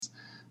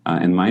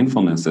And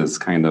mindfulness is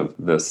kind of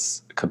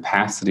this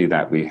capacity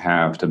that we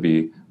have to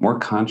be more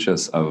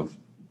conscious of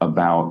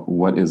about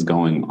what is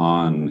going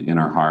on in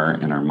our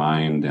heart, in our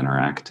mind, in our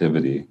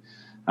activity.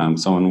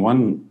 So in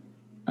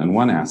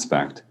one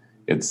aspect,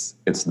 it's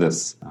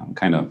this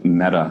kind of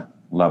meta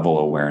level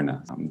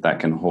awareness that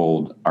can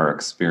hold our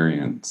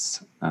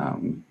experience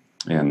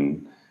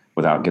in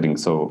without getting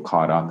so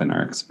caught up in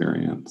our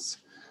experience.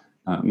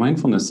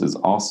 Mindfulness is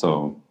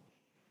also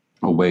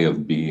a way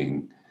of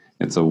being.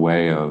 It's a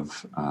way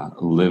of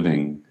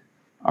living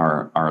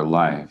our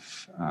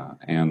life.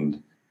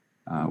 And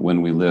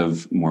when we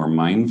live more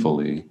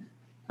mindfully,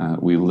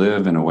 we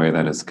live in a way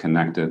that is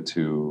connected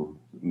to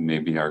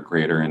maybe our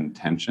greater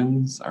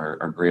intentions,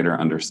 our greater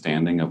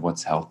understanding of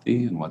what's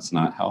healthy and what's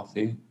not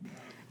healthy.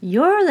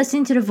 You're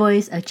listening to the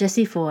voice of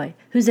Jessie Foy,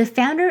 who's a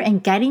founder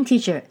and guiding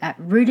teacher at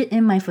Rooted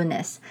in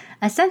Mindfulness,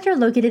 a center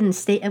located in the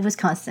state of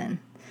Wisconsin.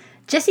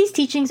 Jessie's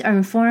teachings are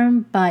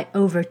informed by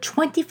over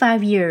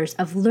 25 years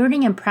of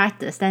learning and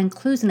practice that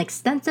includes an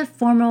extensive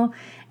formal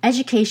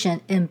education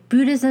in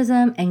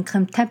Buddhism and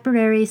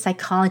contemporary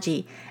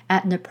psychology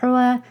at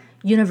Naproa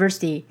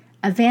University,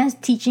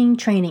 advanced teaching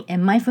training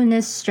in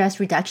mindfulness stress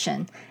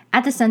reduction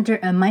at the Center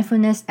of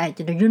Mindfulness at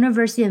the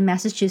University of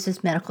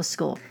Massachusetts Medical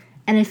School,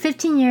 and a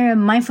 15-year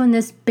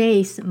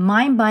mindfulness-based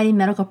mind-body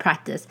medical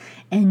practice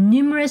and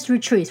numerous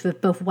retreats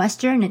with both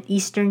Western and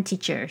Eastern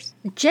teachers.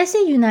 Jessie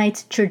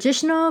unites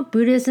traditional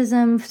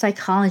Buddhism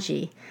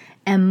psychology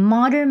and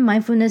modern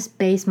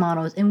mindfulness-based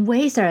models in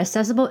ways that are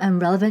accessible and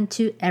relevant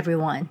to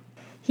everyone.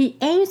 He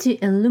aims to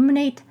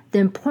illuminate the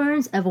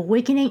importance of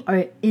awakening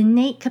our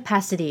innate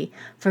capacity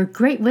for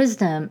great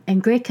wisdom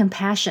and great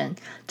compassion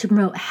to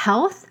promote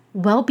health,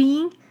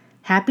 well-being,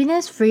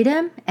 happiness,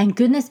 freedom, and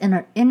goodness in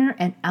our inner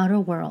and outer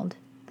world.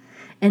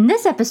 In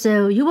this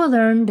episode, you will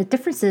learn the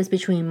differences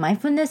between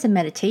mindfulness and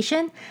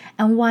meditation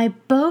and why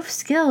both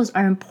skills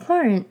are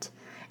important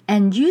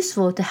and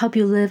useful to help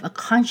you live a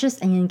conscious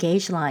and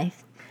engaged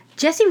life.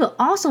 Jessie will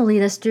also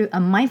lead us through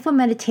a mindful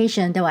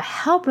meditation that will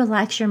help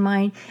relax your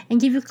mind and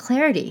give you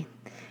clarity.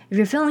 If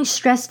you're feeling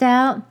stressed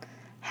out,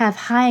 have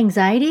high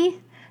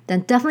anxiety,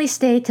 then definitely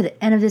stay to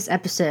the end of this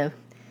episode.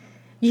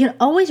 You can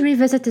always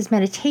revisit this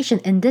meditation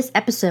in this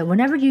episode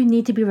whenever you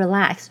need to be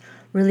relaxed,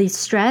 release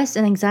stress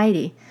and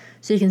anxiety,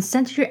 so you can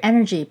center your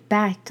energy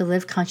back to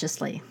live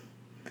consciously.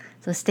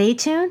 So stay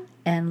tuned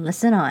and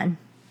listen on.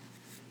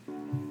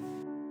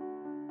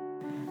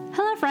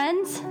 Hello,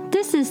 friends.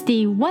 This is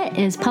the What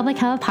is Public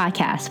Health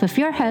podcast with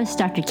your host,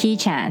 Dr. Ki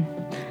Chan.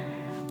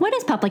 What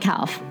is public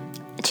health?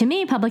 To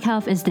me, public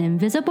health is the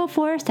invisible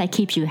force that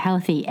keeps you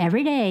healthy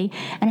every day,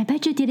 and I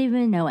bet you didn't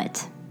even know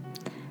it.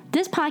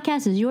 This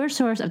podcast is your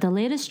source of the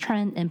latest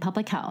trend in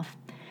public health.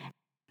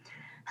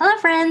 Hello,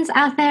 friends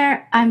out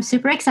there. I'm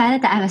super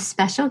excited that I have a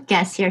special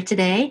guest here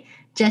today,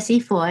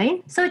 Jessie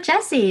Foy. So,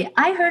 Jessie,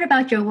 I heard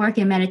about your work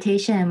in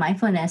meditation and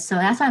mindfulness, so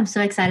that's why I'm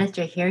so excited that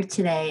you're here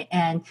today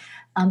and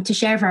to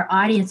share with our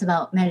audience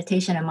about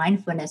meditation and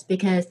mindfulness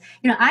because,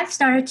 I've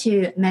started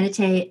to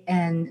meditate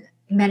a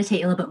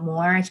little bit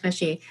more,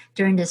 especially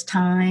during this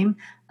time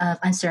of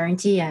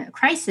uncertainty and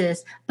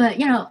crisis. But,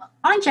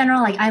 on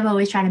general, I've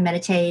always tried to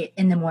meditate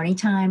in the morning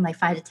time,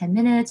 5 to 10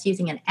 minutes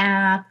using an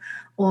app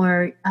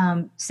or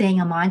saying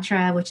a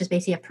mantra, which is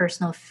basically a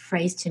personal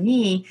phrase to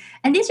me.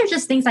 And these are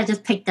just things I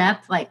just picked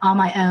up on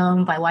my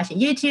own by watching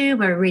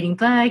YouTube or reading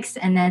books.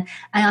 And then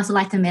I also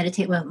like to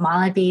meditate with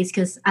mala beads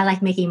because I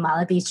like making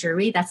mala beads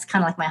jewelry. That's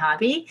kind of like my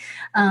hobby.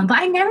 But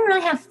I never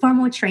really have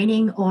formal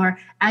training or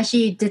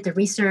actually did the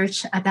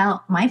research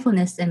about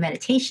mindfulness and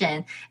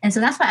meditation. And so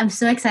that's why I'm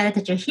so excited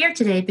that you're here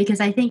today because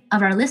I think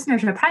of our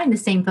listeners are probably in the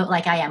same boat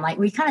like I am.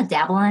 We kind of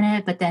dabble in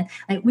it, but then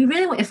if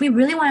we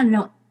really want to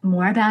know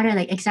more about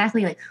it,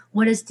 exactly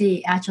what is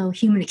the actual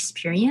human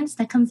experience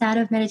that comes out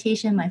of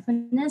meditation and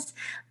mindfulness,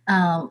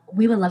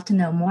 we would love to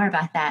know more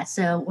about that.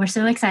 So we're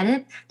so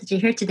excited that you're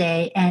here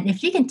today. And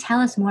if you can tell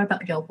us more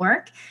about your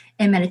work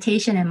in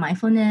meditation and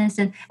mindfulness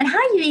and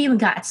how you even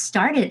got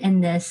started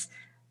in this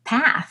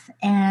path,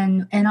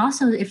 and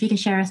also if you can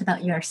share us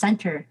about your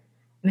center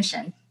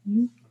mission.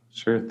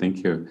 Sure,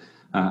 thank you.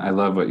 I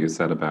love what you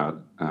said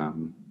about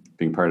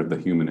being part of the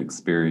human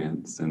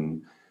experience,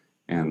 and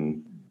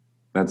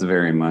that's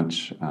very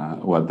much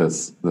what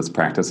this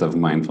practice of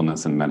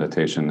mindfulness and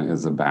meditation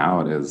is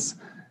about. Is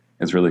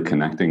really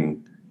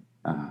connecting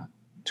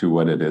to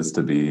what it is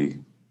to be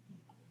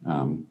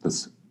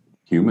this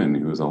human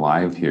who's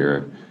alive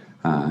here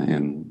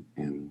in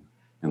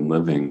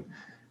living.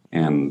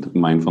 And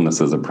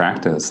mindfulness is a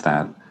practice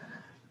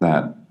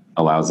that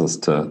allows us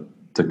to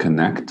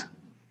connect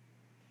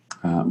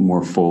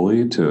more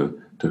fully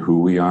to who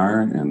we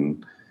are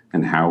and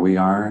how we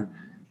are.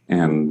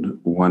 And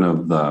one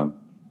of the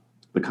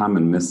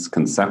common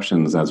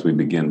misconceptions as we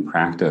begin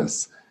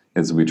practice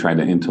is we try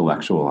to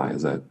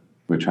intellectualize it.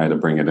 We try to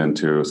bring it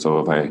into, so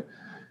if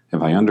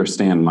I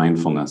understand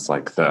mindfulness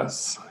like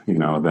this,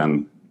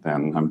 then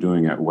I'm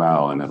doing it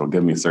well and it'll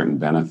give me certain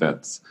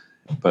benefits.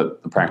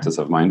 But the practice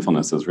of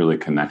mindfulness is really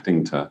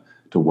connecting to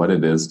what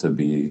it is to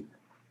be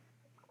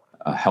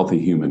a healthy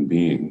human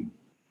being.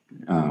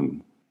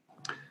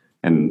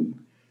 and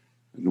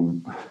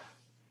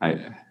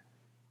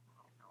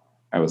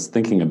I was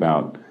thinking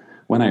about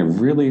when I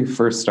really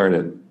first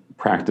started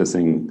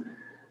practicing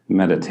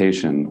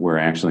meditation, where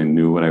I actually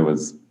knew what I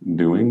was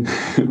doing,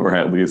 or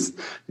at least,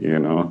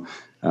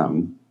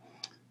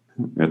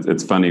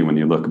 it's funny when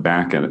you look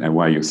back at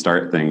why you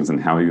start things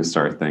and how you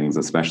start things,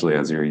 especially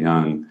as you're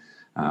young.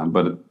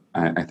 But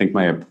I think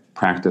my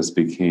practice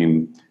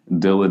became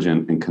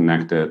diligent and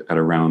connected at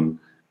around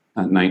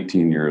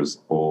 19 years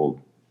old.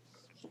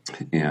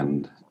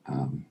 And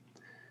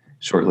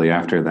shortly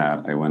after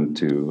that, I went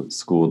to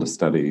school to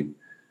study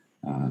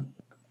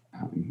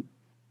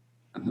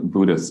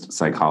Buddhist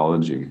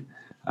psychology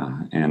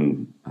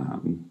and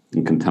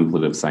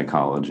contemplative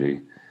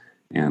psychology.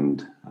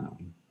 And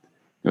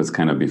it was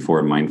kind of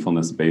before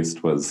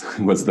mindfulness-based was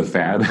the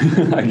fad,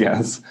 I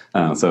guess.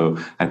 So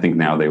I think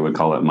now they would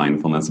call it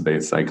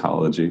mindfulness-based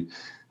psychology.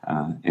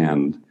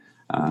 And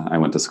I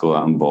went to school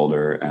out in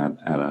Boulder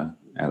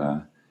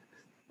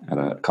at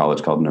a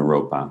college called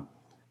Naropa.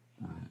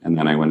 And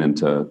then I went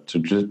into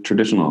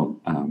traditional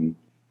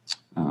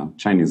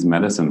Chinese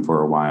medicine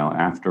for a while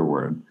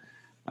afterward,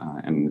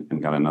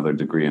 and got another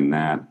degree in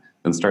that.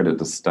 Then started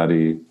to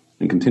study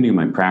and continue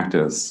my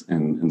practice,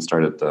 and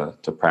started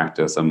to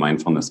practice a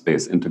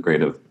mindfulness-based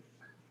integrative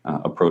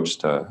approach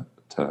to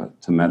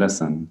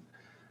medicine.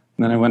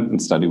 And then I went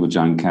and studied with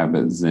Jon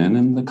Kabat-Zinn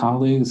and the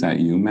colleagues at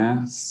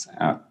UMass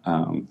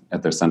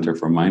at their Center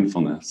for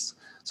Mindfulness.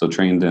 So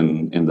trained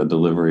in the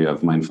delivery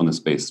of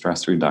mindfulness-based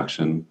stress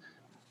reduction,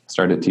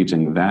 started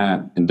teaching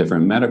that in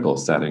different medical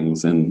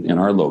settings in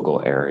our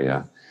local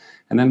area.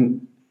 And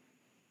then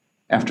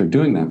after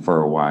doing that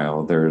for a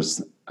while,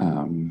 there's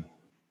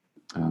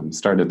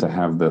started to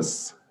have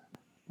this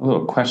a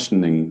little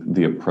questioning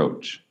the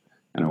approach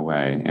in a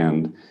way.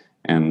 And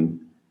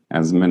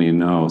as many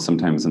know,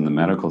 sometimes in the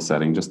medical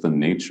setting, just the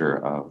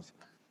nature of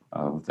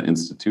the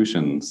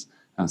institutions,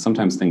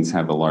 sometimes things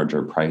have a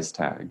larger price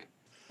tag.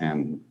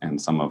 And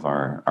some of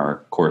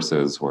our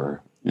courses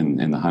were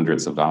in the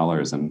hundreds of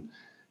dollars. And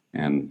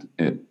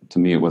to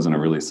me, it wasn't a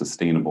really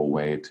sustainable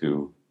way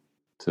to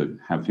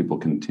have people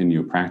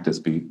continue practice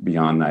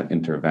beyond that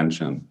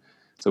intervention.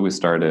 So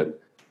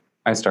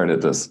I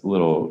started this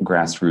little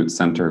grassroots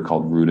center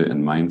called Rooted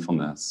in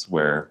Mindfulness,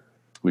 where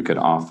we could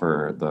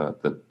offer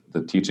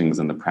the teachings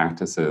and the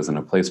practices and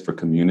a place for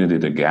community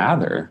to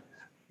gather.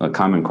 The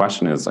common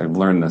question is, I've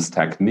learned this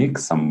technique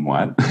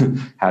somewhat.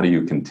 How do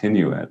you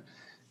continue it?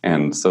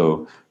 And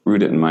so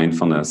Rooted in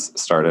Mindfulness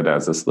started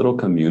as this little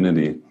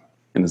community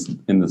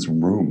in this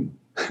room,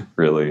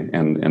 really,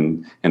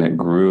 and it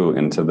grew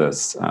into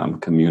this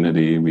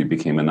community. We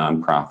became a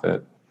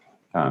nonprofit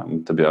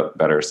to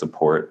better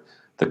support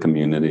the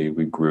community.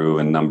 We grew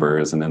in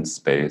numbers and in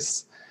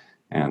space,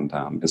 and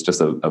it's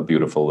just a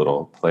beautiful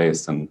little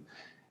place. And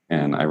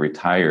I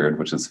retired,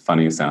 which is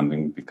funny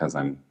sounding because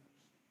I'm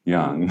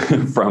young,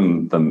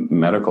 from the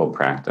medical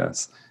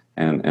practice,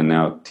 and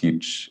now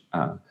teach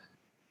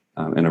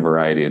in a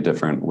variety of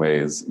different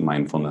ways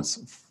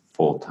mindfulness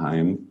full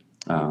time.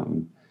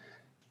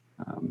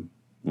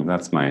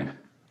 That's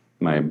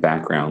my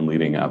background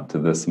leading up to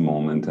this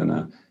moment in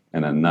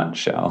a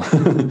nutshell,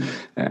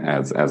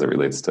 as it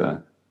relates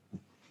to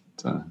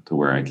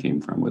where I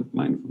came from with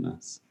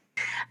mindfulness.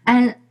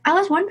 And I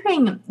was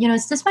wondering,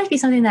 this might be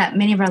something that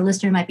many of our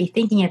listeners might be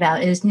thinking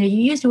about is, you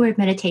use the word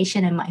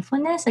meditation and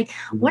mindfulness. Like,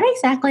 what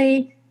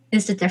exactly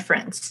is the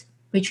difference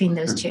between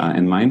those two?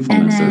 And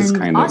mindfulness is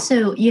kind of...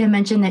 Also, you had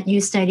mentioned that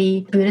you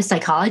study Buddhist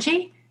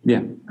psychology.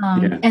 Yeah.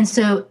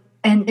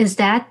 And is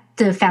that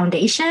the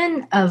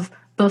foundation of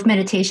both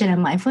meditation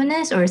and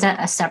mindfulness, or is that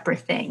a separate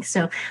thing?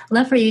 So I'd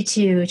love for you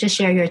to just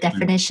share your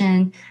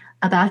definition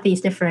about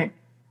these different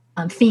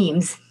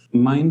themes.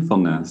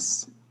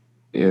 Mindfulness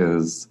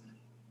has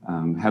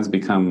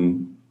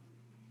become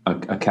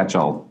a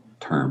catch-all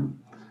term.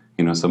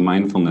 So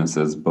mindfulness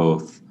is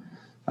both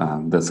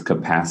this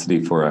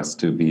capacity for us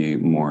to be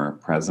more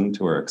present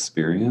to our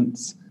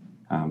experience,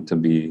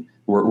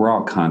 we're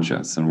all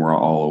conscious and we're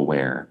all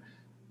aware,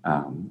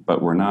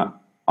 but we're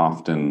not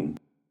often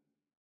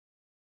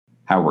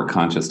how we're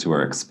conscious to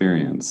our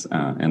experience.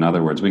 In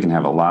other words, we can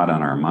have a lot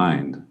on our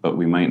mind, but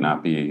we might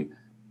not be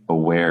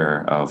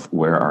aware of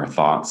where our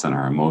thoughts and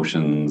our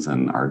emotions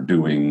and our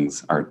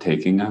doings are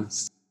taking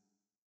us.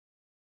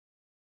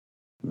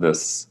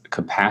 This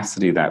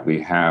capacity that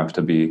we have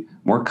to be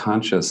more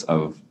conscious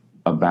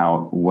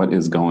about what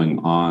is going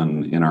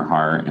on in our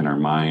heart, in our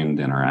mind,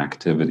 in our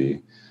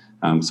activity.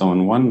 So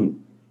in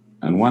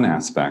one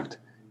aspect,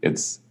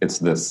 it's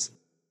this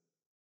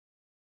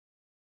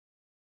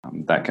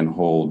that can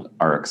hold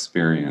our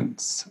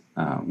experience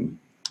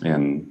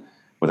and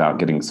without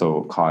getting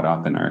so caught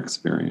up in our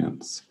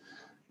experience.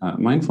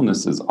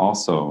 Mindfulness is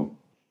also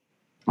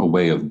a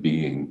way of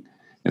being.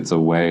 It's a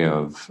way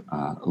of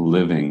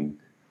living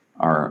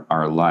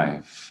our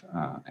life.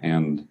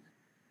 And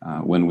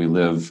when we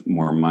live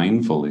more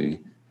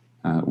mindfully,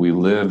 we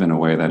live in a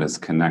way that is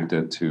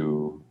connected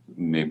to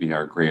maybe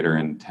our greater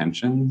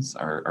intentions,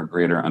 our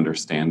greater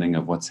understanding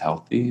of what's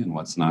healthy and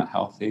what's not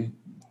healthy.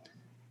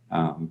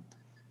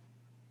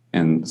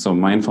 And so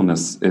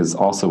mindfulness is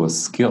also a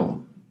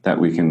skill that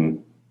we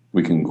can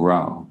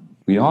grow.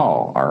 We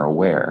all are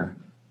aware,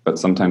 but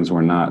sometimes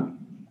we're not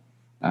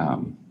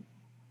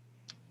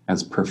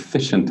as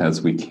proficient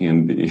as we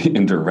can be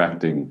in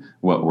directing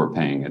what we're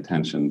paying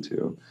attention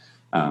to.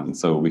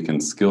 So we can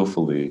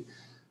skillfully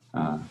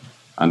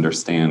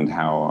understand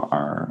how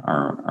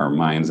our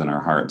minds and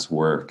our hearts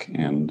work,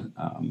 and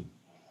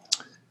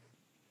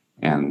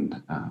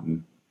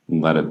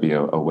let it be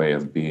a way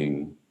of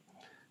being.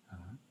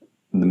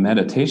 The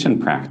meditation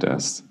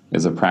practice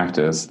is a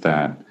practice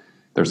that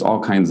there's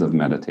all kinds of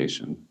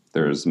meditation.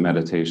 There's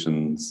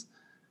meditations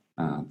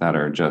that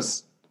are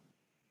just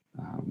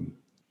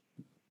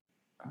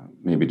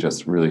maybe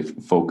just really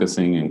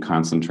focusing and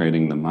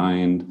concentrating the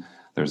mind.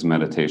 There's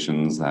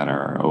meditations that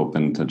are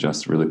open to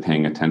just really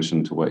paying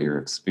attention to what your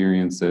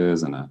experience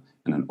is in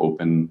an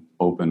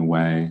open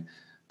way.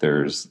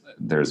 There's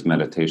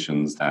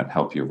meditations that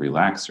help you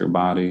relax your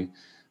body.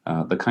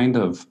 The kind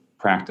of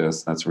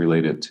practice that's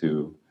related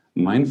to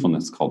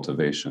mindfulness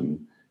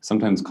cultivation,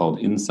 sometimes called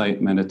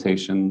insight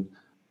meditation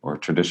or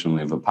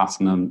traditionally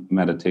Vipassana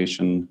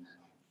meditation.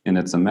 And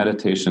it's a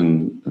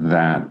meditation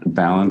that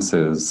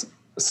balances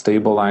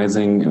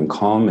stabilizing and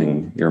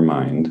calming your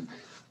mind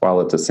while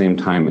at the same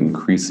time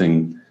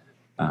increasing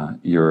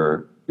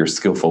your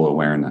skillful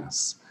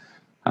awareness.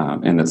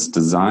 And it's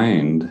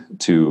designed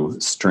to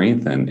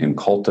strengthen and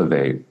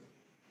cultivate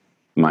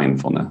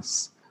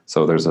mindfulness.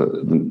 So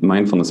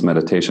mindfulness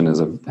meditation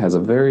has a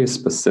very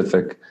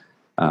specific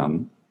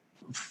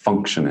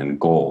function and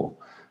goal,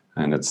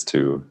 and it's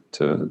to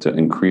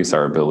increase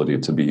our ability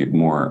to be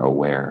more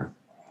aware.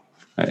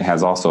 It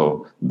has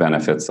also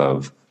benefits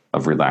of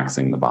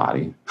relaxing the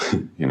body.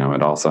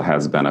 It also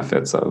has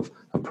benefits of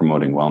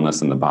promoting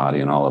wellness in the body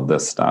and all of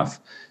this stuff.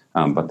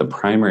 But the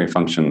primary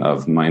function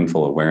of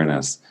mindful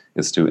awareness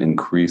is to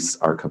increase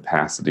our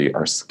capacity,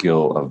 our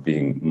skill of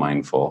being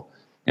mindful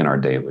in our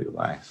daily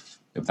life,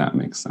 if that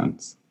makes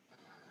sense.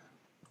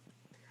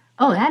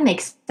 Oh, that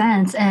makes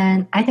sense.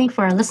 And I think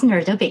for our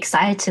listeners, they'll be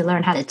excited to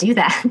learn how to do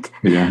that.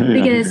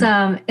 Because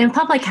in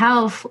public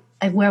health,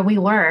 like where we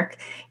work,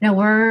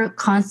 we're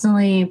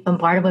constantly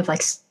bombarded with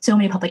like so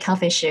many public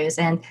health issues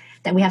and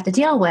that we have to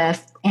deal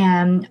with.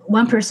 And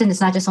one person is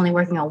not just only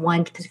working on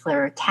one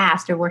particular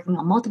task, they're working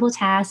on multiple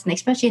tasks. And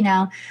especially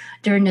now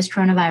during this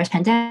coronavirus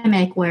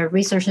pandemic where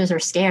resources are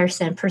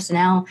scarce and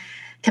personnel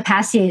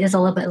capacity is a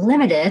little bit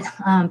limited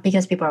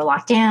because people are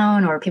locked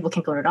down or people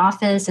can't go to the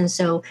office. And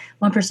so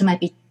one person might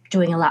be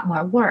doing a lot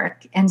more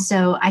work. And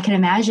so I can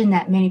imagine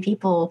that many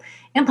people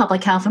in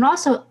public health and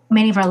also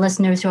many of our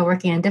listeners who are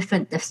working in a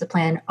different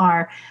discipline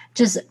are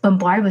just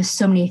bombarded with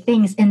so many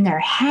things in their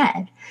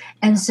head.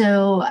 And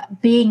so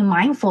being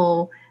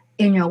mindful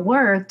in your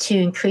work to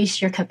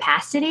increase your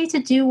capacity to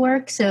do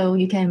work so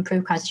you can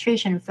improve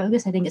concentration and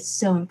focus, I think it's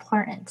so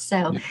important.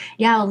 So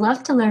yeah, I'd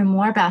love to learn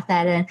more about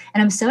that. And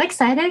I'm so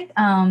excited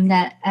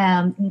that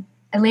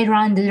later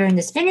on during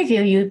this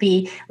interview, you'd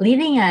be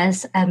leading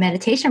us a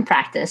meditation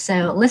practice.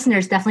 So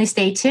listeners, definitely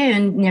stay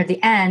tuned near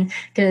the end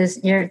because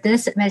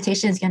this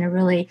meditation is going to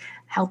really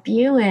help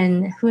you.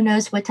 And who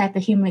knows what type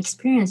of human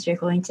experience you're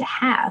going to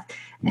have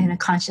in a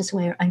conscious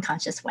way or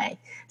unconscious way.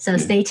 So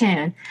stay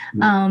tuned.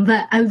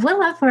 But I would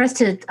love for us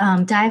to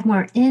dive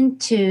more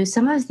into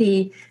some of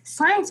the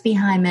science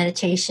behind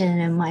meditation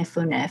and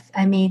mindfulness.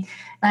 I mean,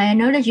 I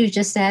know that you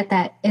just said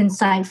that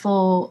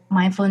insightful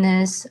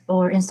mindfulness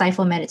or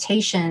insightful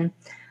meditation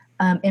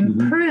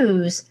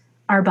improves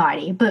our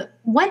body. But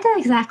what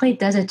exactly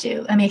does it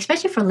do? I mean,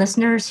 especially for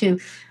listeners who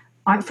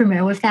aren't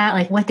familiar with that,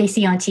 like what they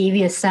see on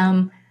TV is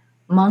some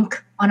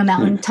monk on a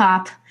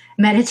mountaintop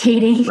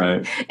meditating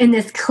in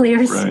this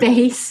clear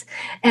space.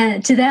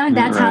 And to them,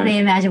 that's how they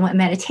imagine what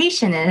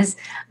meditation is.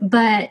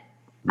 But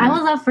I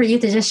would love for you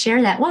to just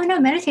share that. Well, no,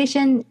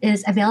 meditation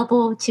is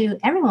available to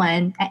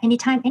everyone at any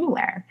time,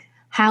 anywhere.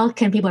 How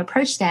can people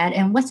approach that?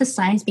 And what's the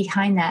science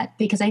behind that?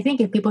 Because I think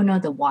if people know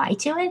the why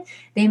to it,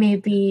 they may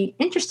be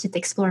interested to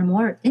explore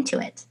more into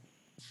it.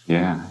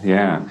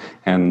 Yeah.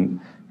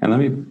 And let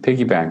me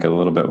piggyback a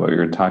little bit what you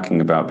were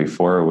talking about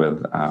before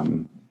with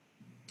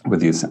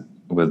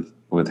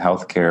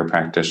healthcare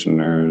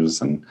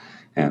practitioners and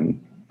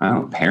I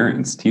don't know,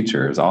 parents,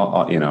 teachers,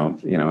 all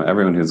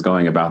everyone who's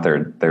going about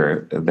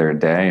their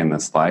day in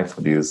this life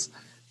with these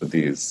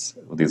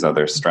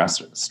other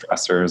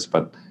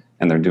stressors,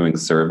 and they're doing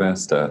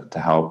service to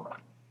help,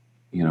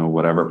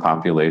 whatever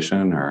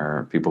population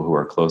or people who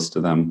are close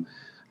to them.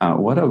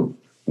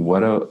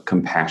 What a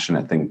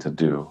compassionate thing to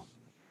do,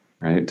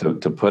 right? To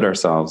put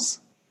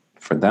ourselves,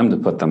 for them to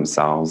put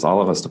themselves,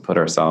 all of us to put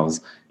ourselves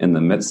in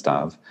the midst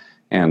of,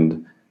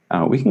 and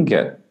we can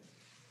get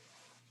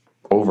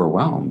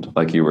overwhelmed,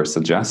 like you were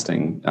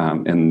suggesting,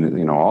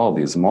 in all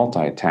these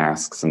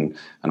multitasks and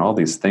all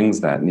these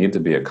things that need to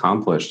be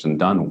accomplished and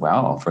done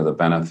well for the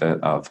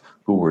benefit of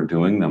who we're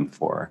doing them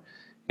for.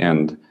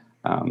 And,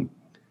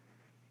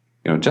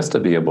 just to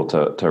be able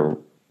to,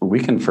 we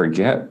can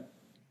forget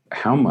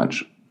how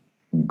much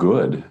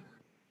good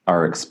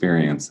our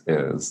experience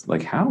is,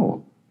 like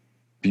how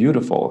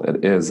beautiful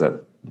it is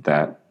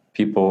that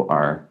people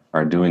are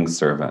are doing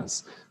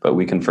service, but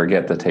we can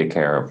forget to take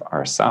care of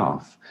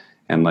ourselves.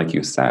 And like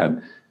you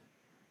said,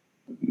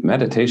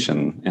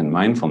 meditation and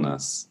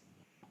mindfulness,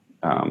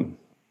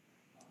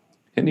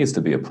 it needs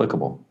to be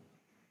applicable.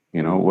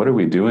 What are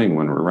we doing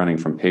when we're running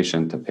from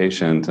patient to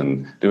patient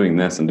and doing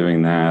this and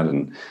doing that,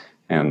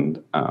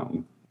 and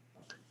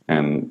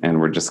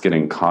we're just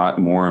getting caught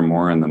more and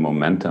more in the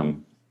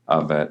momentum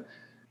of it?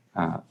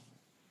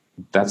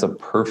 That's a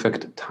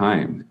perfect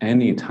time,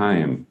 any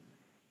time,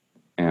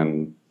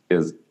 and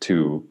is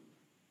to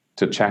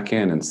check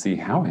in and see,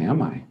 how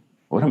am I?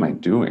 What am I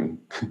doing?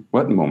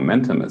 What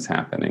momentum is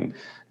happening?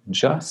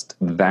 Just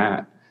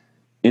that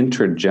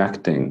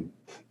interjecting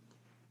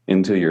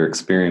into your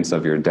experience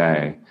of your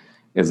day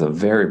is a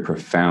very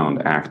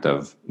profound act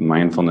of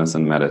mindfulness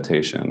and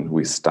meditation.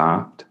 We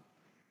stopped,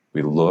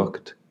 we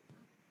looked,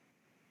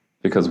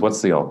 because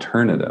what's the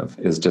alternative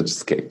is to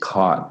just get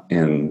caught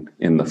in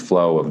the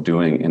flow of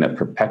doing, and it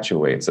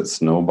perpetuates, it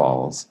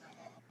snowballs.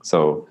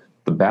 So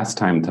the best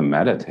time to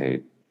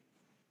meditate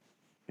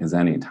is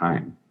any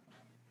time,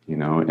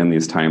 in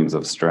these times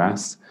of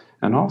stress,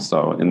 and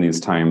also in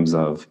these times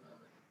of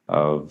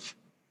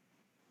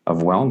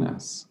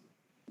wellness.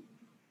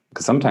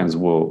 Because sometimes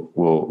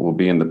we'll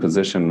be in the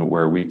position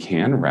where we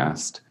can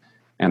rest,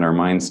 and our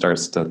mind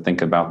starts to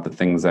think about the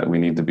things that we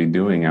need to be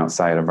doing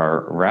outside of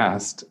our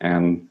rest,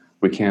 and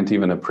we can't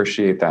even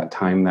appreciate that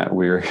time that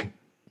we're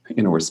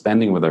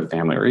spending with our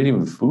family, or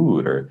eating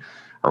food,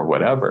 or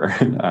whatever,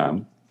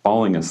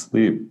 falling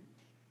asleep.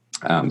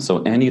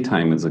 So any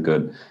time is a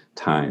good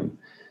time.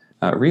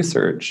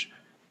 Research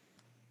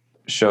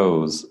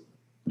shows,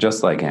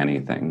 just like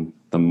anything,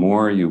 the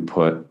more you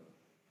put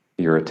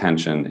your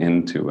attention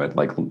into it,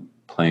 like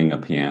playing a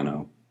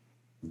piano,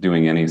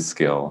 doing any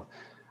skill,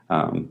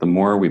 the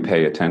more we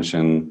pay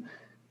attention,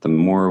 the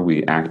more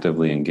we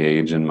actively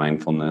engage in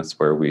mindfulness,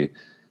 where we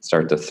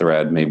start to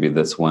thread maybe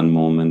this one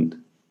moment,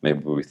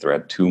 maybe we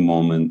thread 2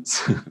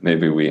 moments,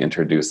 maybe we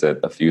introduce it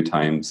a few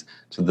times.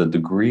 To the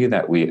degree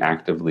that we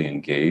actively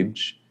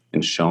engage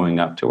in showing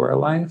up to our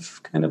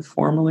life kind of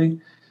formally,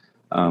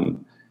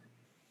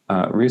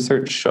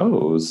 research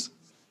shows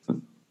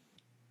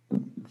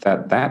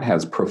that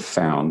has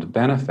profound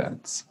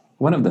benefits.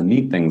 One of the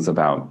neat things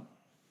about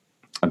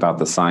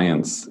the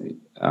science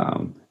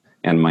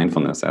and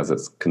mindfulness as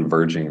it's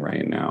converging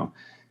right now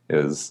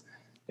is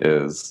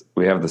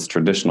we have this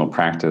traditional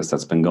practice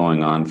that's been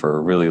going on for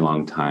a really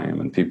long time,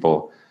 and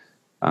people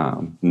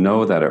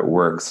know that it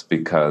works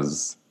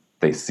because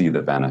they see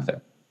the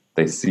benefit.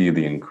 They see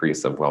the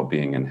increase of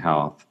well-being and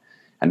health.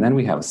 And then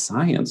we have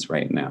science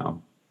right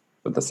now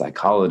with the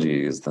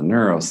psychologies, the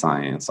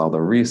neuroscience, all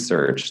the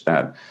research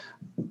that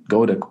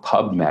go to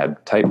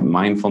PubMed, type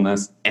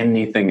mindfulness,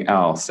 anything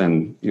else,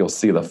 and you'll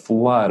see the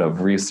flood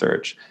of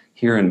research.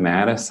 Here in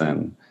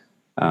Madison,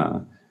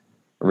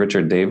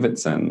 Richard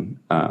Davidson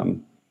at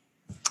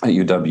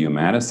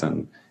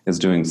UW-Madison is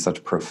doing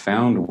such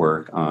profound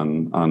work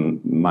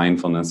on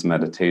mindfulness,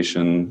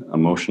 meditation,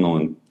 emotional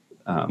and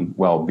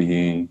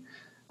well-being.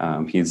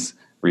 He's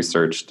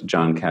researched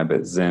Jon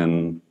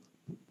Kabat-Zinn,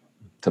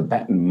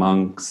 Tibetan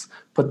monks,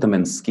 put them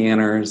in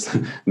scanners,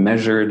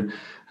 measured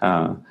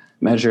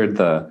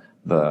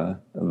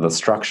the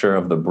structure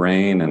of the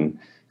brain,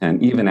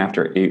 and even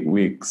after 8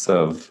 weeks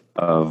of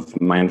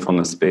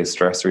mindfulness-based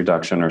stress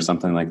reduction or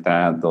something like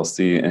that, they'll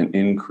see an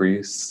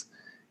increase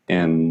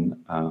in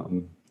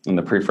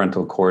the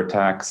prefrontal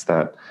cortex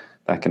that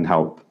can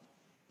help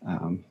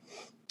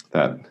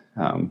that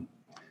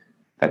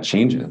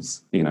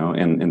changes,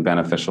 in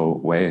beneficial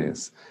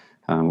ways.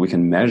 We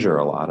can measure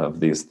a lot of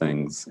these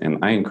things,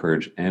 and I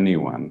encourage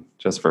anyone,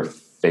 just for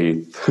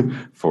faith,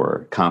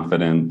 for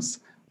confidence,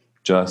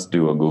 just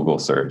do a Google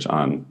search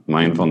on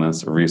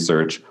mindfulness,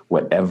 research,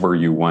 whatever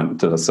you want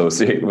to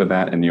associate with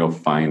that, and you'll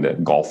find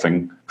it.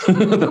 Golfing,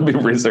 there'll be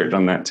research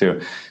on that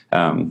too.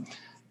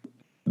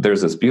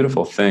 There's this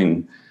beautiful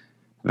thing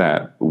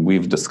that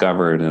we've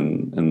discovered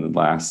in the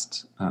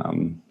last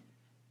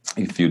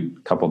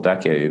couple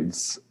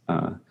decades,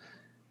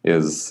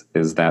 is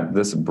that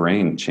this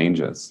brain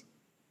changes.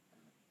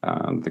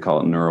 They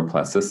call it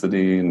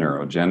neuroplasticity,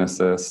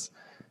 neurogenesis,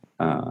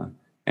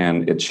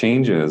 and it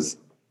changes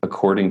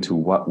according to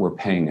what we're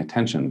paying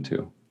attention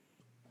to.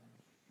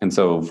 And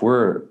so if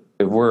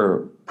we're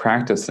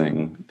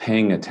practicing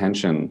paying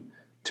attention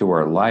to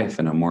our life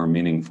in a more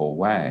meaningful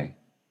way,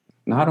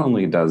 not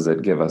only does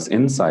it give us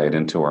insight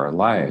into our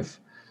life,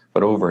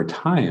 but over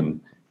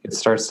time, it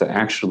starts to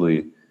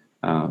actually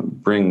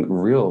bring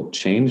real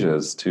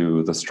changes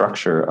to the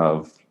structure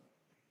of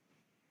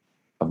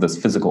this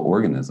physical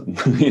organism,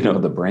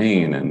 the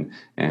brain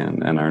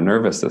and our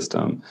nervous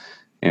system.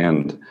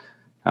 And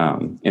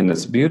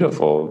it's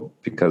beautiful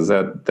because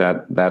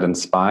that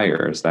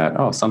inspires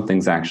that,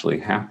 something's actually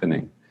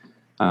happening.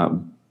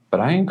 But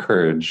I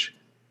encourage,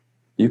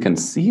 you can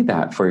see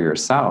that for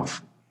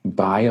yourself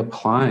by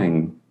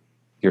applying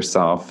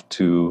yourself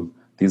to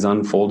these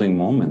unfolding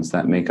moments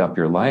that make up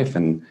your life,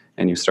 and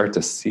you start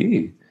to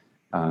see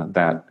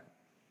that,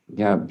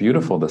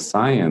 beautiful, the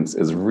science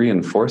is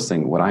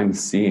reinforcing what I'm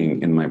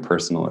seeing in my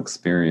personal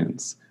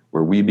experience.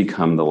 where we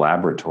become the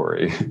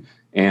laboratory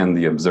and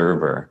the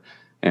observer,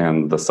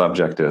 and the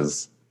subject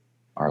is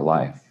our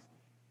life,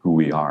 who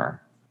we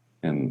are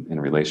in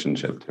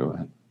relationship to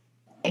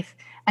it.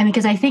 I mean,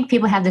 because I think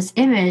people have this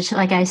image,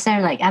 like I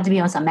said, like I have to be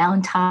on some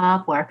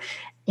mountaintop or,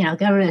 go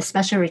to a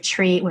special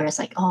retreat where it's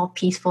like all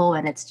peaceful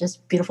and it's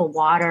just beautiful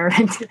water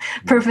and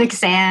perfect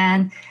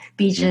sand,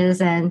 beaches.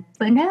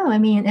 But no, I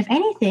mean, if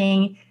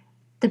anything,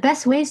 the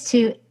best ways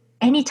to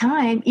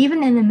anytime,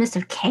 even in the midst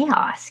of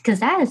chaos, because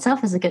that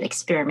itself is a good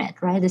experiment,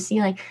 right? To see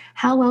like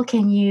how well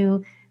can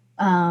you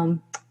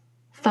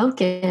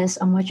focus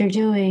on what you're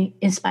doing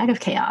in spite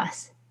of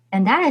chaos.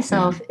 And that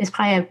itself is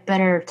probably a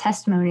better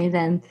testimony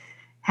than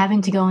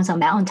having to go on some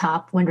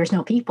mountaintop when there's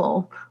no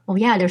people. Well,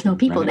 yeah, there's no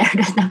people there.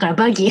 That's not going to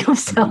bug you.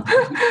 So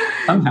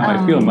somehow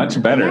I feel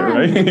much better,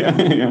 right?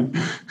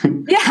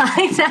 Yeah,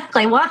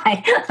 exactly.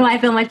 Why? Why I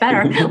feel much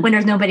better when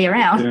there's nobody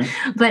around? Yeah.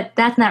 But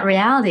that's not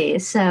reality.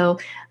 So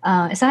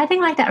I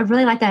think like that. I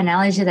really like that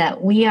analogy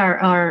that we are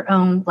our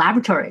own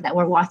laboratory, that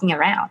we're walking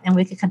around and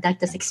we could conduct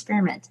this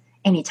experiment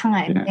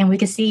anytime, and we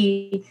could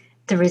see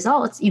the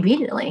results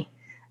immediately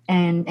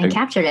and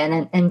capture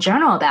it and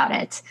journal about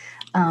it.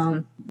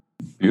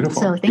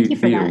 Beautiful. So thank you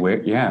for that.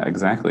 Aware. Yeah,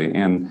 exactly.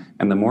 And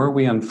the more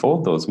we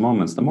unfold those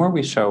moments, the more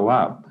we show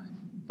up,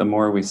 the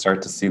more we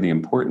start to see the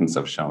importance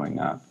of showing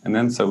up. And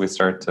then so we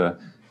start to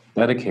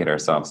dedicate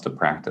ourselves to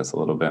practice a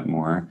little bit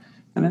more.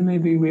 And then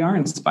maybe we are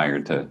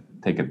inspired to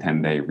take a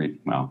 10-day,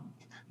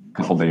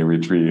 couple-day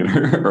retreat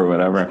or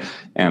whatever,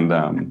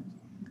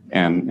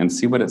 and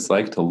see what it's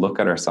like to look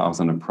at ourselves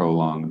in a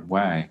prolonged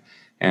way.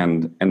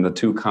 And the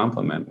two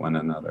complement one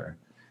another.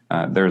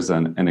 There's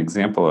an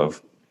example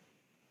of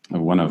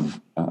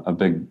a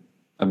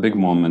big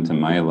moment in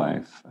my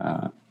life,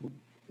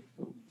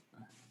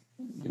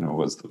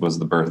 was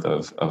the birth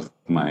of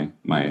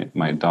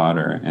my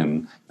daughter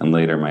and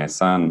later my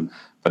son.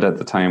 But at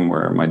the time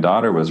where my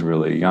daughter was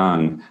really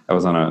young, I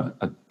was on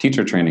a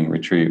teacher training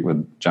retreat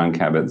with Jon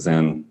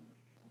Kabat-Zinn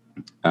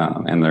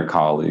and their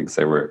colleagues.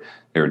 They were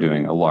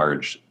doing a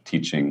large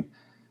teaching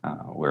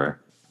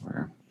where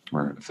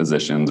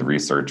physicians,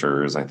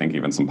 researchers, I think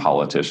even some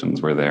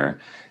politicians were there.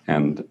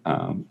 And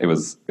it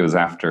was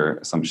after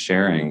some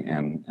sharing,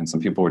 and some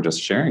people were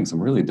just sharing some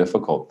really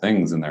difficult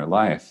things in their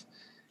life,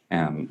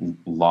 and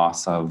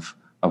loss of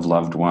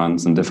loved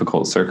ones and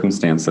difficult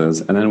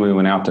circumstances. And then we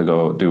went out to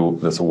go do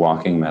this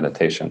walking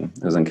meditation.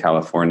 It was in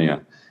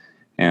California.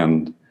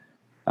 And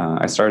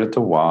I started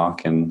to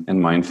walk and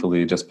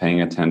mindfully just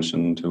paying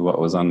attention to what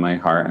was on my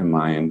heart and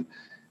mind.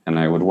 And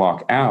I would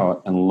walk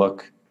out and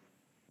look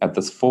at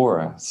this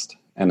forest.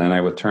 And then I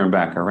would turn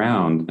back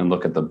around and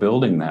look at the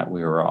building that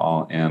we were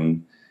all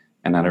in.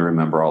 And then I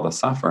remember all the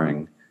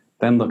suffering.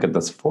 Then look at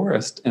this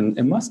forest. And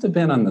it must have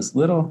been on this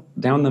little,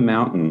 down the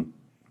mountain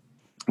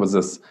was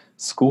this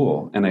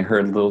school. And I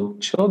heard little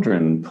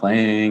children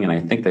playing. And I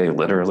think they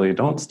literally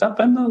don't step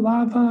in the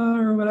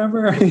lava or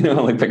whatever,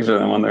 like picture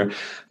them on their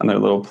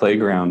little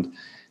playground.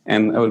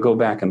 And I would go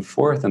back and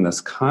forth in this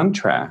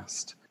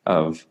contrast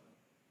of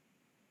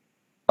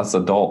us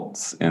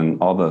adults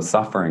and all the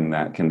suffering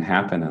that can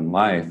happen in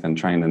life and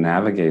trying to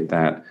navigate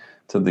that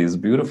to these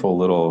beautiful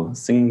little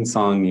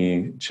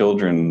sing-songy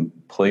children,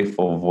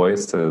 playful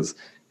voices.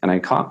 And I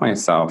caught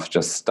myself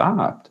just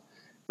stopped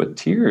with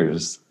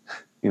tears,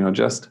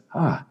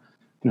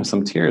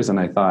 some tears. And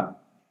I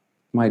thought,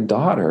 my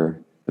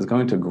daughter is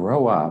going to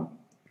grow up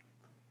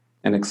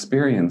and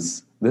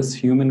experience this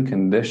human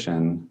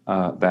condition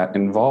that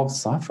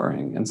involves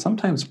suffering and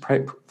sometimes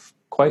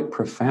quite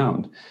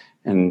profound.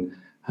 And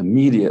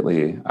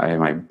immediately,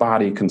 my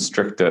body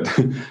constricted.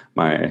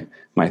 my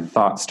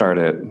thought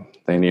started.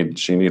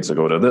 She needs to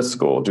go to this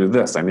school, do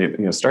this.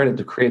 Started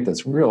to create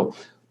this real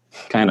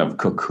kind of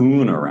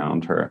cocoon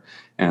around her,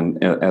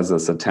 and as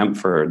this attempt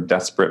for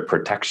desperate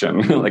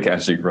protection, like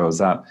as she grows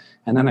up.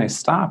 And then I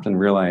stopped and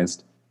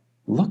realized,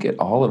 look at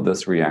all of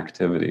this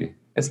reactivity.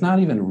 It's not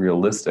even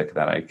realistic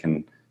that I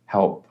can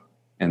help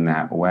in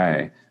that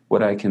way.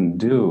 What I can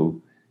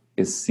do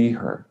is see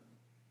her,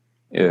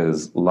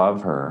 is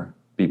love her,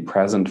 be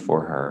present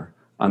for her,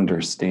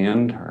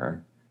 understand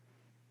her,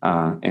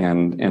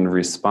 and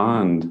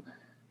respond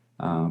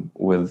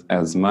with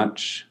as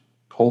much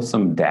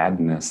wholesome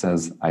dadness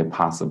as I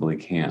possibly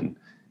can.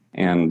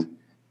 And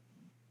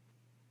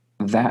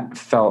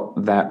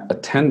that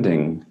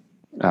attending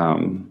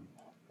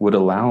would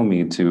allow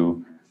me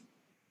to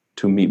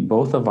meet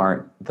both of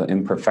the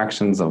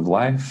imperfections of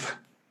life,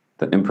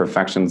 the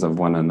imperfections of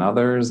one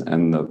another's,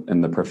 and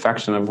the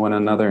perfection of one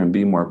another, and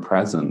be more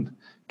present.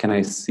 Can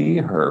I see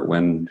her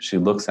when she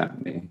looks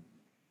at me?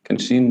 Can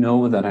she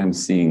know that I'm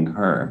seeing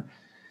her?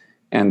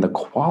 And the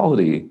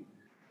quality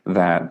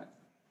that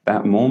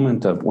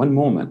moment of one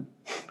moment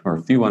or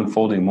a few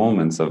unfolding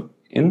moments of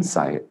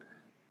insight,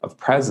 of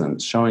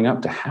presence, showing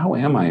up to how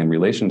am I in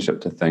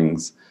relationship to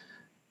things,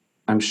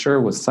 I'm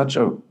sure was such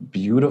a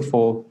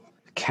beautiful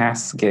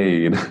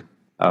cascade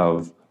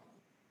of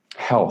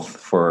health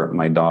for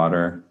my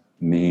daughter,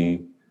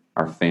 me,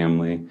 our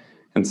family.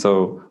 And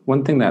so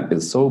one thing that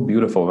is so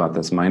beautiful about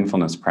this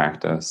mindfulness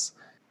practice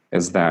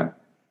is that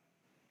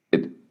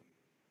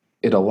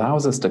it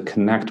allows us to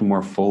connect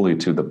more fully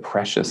to the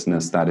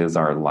preciousness that is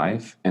our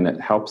life, and it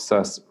helps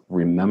us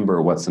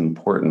remember what's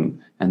important.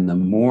 And the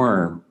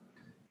more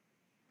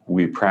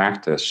we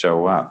practice,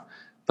 show up,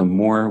 the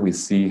more we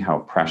see how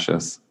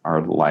precious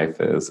our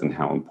life is and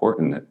how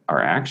important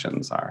our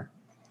actions are.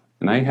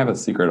 And I have a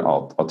secret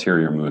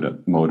ulterior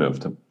motive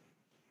to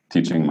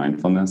teaching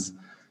mindfulness.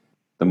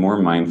 The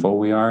more mindful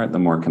we are, the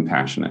more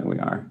compassionate we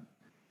are.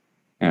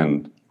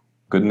 And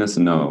goodness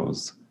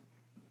knows,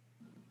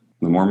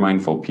 the more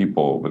mindful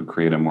people would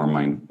create a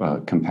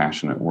more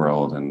compassionate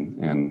world.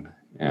 And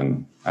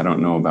I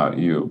don't know about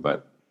you,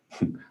 but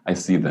I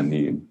see the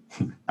need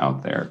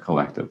out there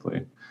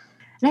collectively.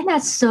 I think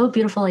that's so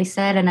beautifully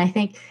said. And I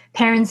think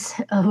parents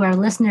who are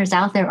listeners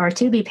out there, or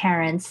to-be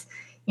parents,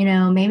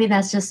 maybe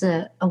that's just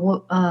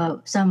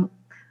some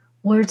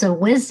words of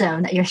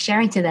wisdom that you're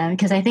sharing to them.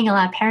 Because I think a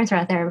lot of parents are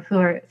out there who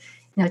are,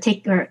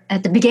 or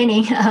at the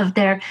beginning of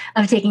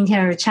taking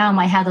care of a child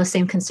might have those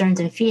same concerns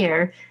and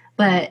fear.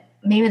 But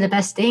maybe the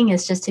best thing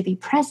is just to be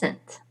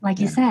present, like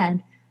you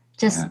said,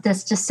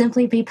 just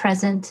simply be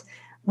present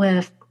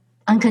with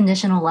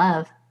unconditional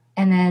love,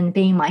 and then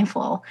being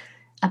mindful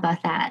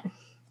about that.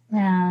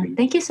 Yeah,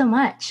 thank you so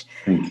much.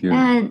 Thank you.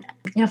 And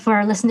for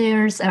our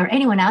listeners or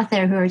anyone out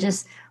there who are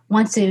just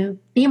want to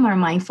be more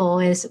mindful,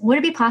 would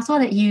it be possible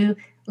that you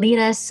lead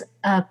us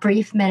a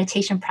brief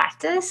meditation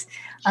practice,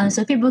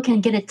 so people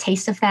can get a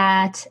taste of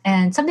that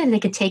and something that they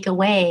could take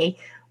away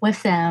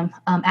with them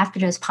after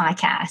this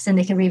podcast, and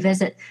they can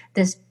revisit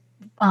this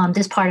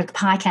part of the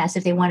podcast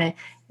if they want to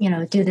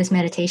do this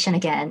meditation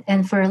again.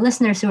 And for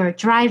listeners who are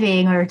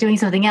driving or doing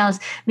something else,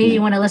 maybe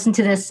you want to listen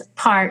to this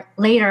part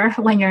later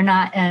when you're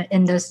not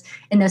in those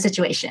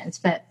situations.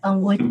 But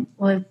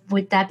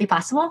would that be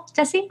possible,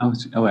 Jesse?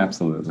 Oh,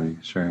 absolutely.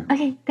 Sure.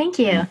 Okay. Thank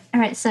you. All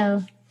right.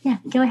 So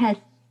go ahead.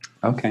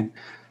 Okay.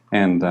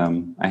 And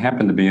I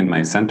happen to be in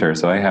my center,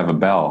 so I have a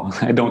bell.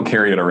 I don't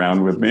carry it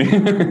around with me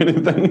or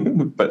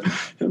anything, but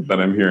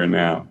I'm here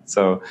now.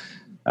 So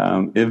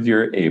if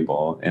you're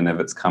able and if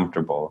it's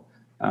comfortable,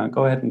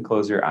 go ahead and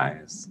close your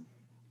eyes.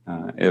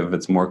 If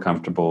it's more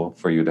comfortable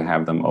for you to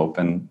have them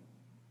open,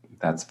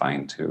 that's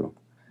fine too.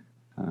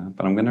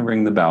 But I'm going to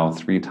ring the bell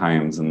 3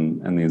 times,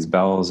 and these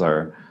bells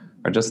are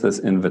just this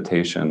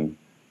invitation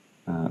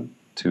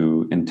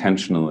to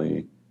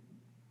intentionally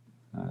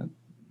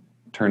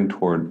turn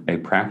toward a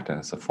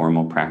practice, a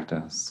formal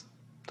practice,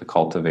 to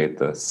cultivate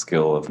the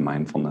skill of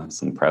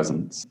mindfulness and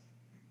presence.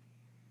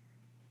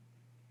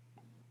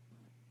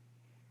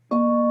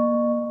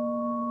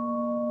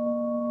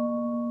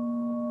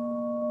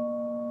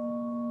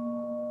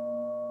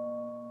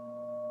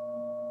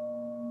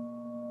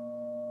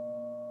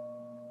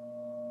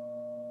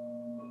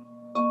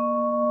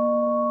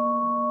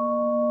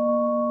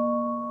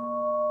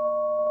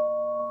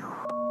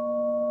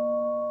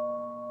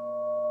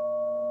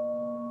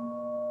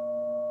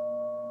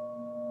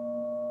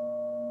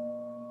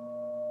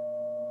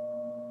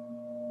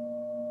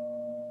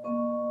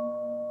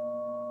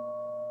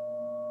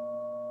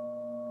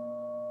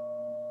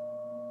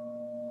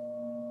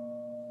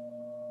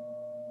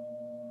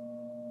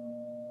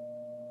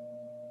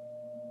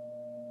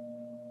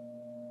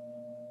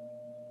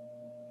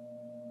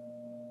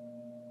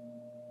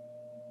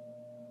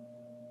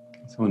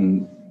 So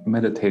in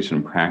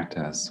meditation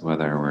practice,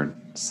 whether we're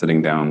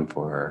sitting down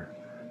for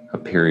a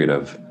period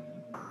of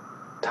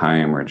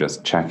time or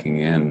just checking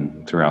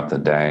in throughout the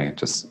day,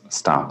 just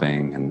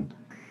stopping and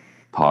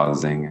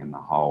pausing in the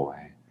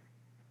hallway,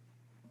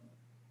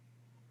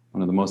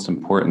 one of the most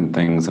important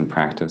things in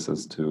practice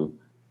is to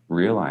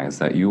realize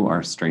that you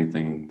are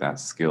strengthening that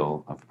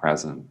skill of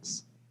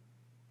presence.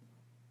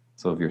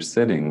 So if you're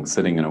sitting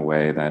in a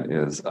way that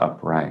is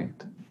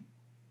upright,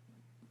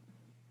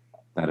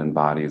 that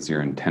embodies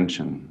your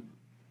intention.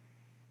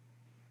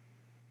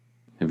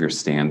 If you're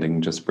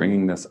standing, just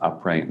bringing this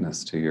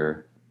uprightness to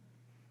your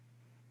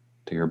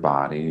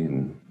body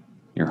and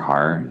your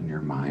heart and your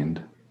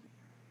mind.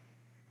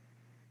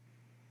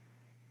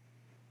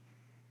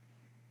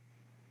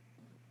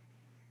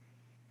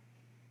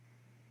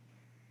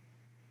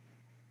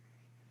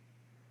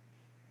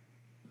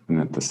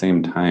 And at the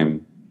same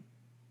time,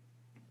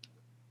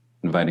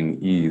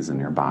 inviting ease in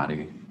your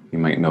body. You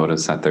might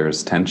notice that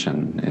there's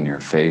tension in your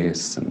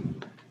face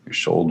and your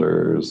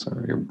shoulders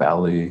or your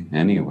belly,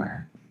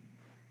 anywhere.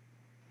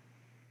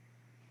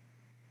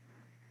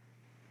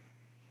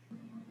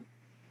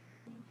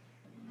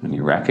 And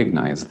you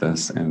recognize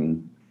this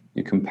and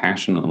you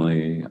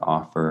compassionately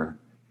offer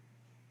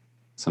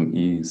some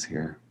ease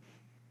here.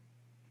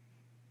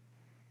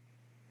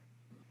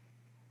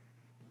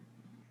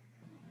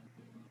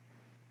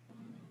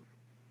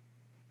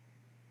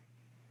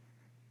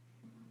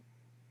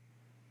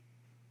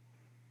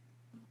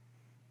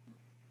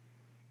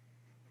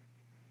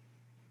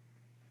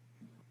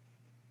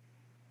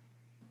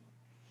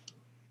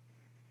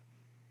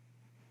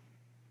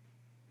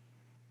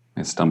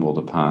 I stumbled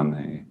upon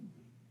a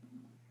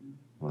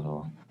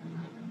little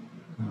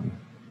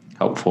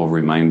helpful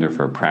reminder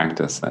for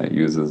practice that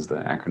uses the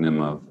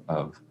acronym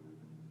of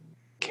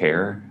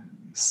CARE,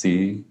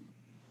 C,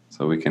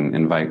 So we can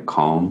invite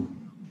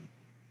calm.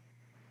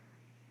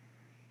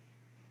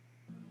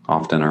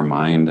 Often our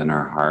mind and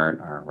our heart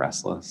are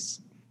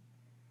restless.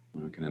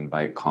 We can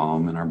invite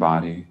calm in our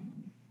body,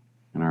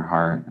 in our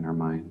heart, in our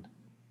mind.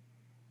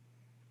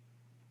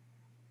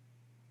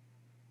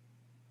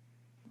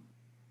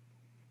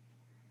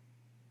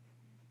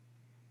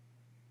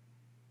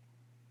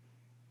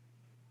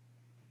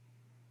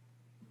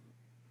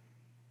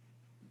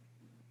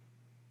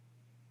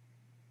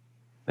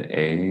 The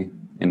A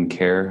in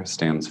care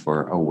stands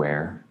for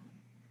aware.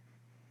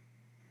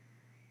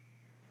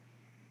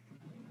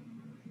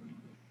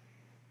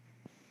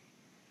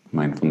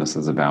 Mindfulness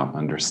is about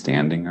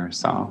understanding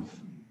ourselves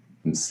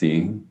and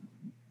seeing.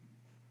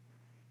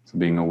 So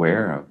being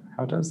aware of,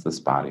 how does this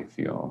body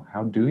feel?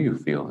 How do you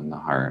feel in the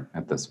heart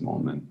at this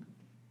moment?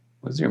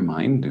 What is your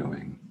mind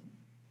doing?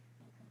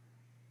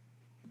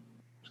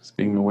 Just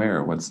being aware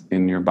of what's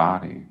in your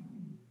body,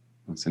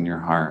 what's in your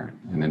heart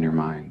and in your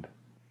mind.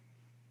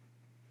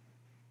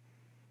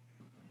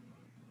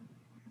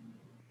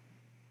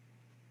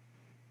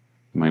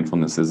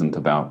 Mindfulness isn't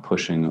about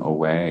pushing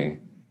away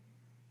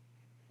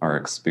our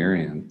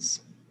experience.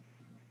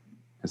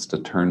 It's to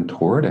turn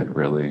toward it,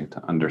 really,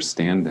 to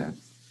understand it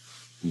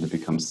and to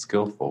become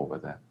skillful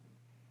with it.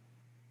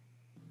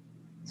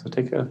 So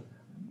take a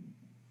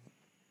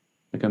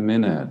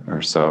minute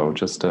or so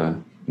just to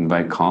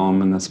invite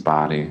calm in this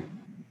body.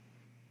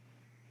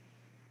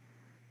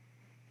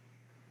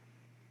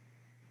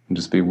 And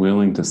just be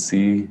willing to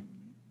see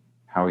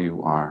how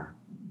you are.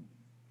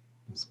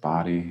 This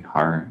body,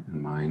 heart,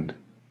 and mind.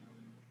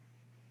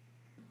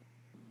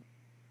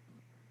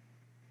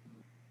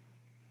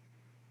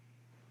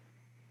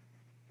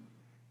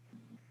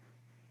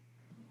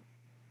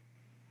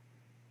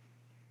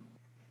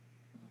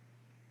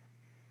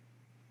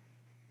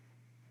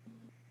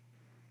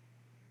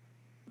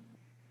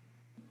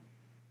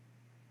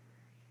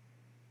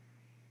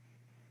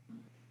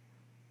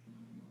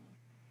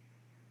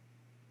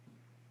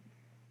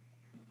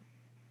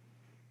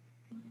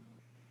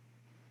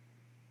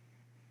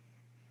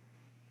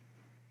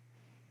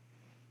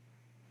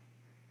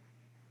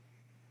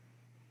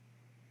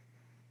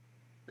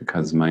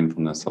 Because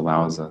mindfulness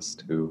allows us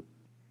to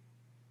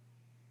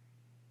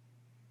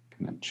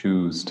kind of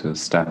choose to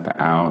step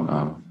out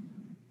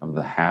of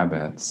the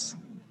habits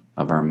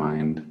of our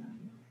mind.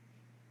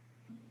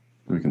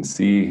 We can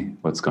see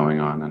what's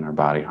going on in our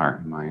body, heart,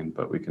 and mind,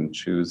 but we can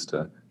choose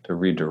to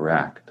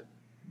redirect.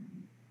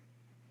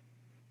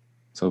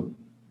 So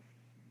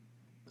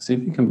see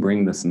if you can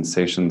bring the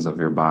sensations of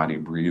your body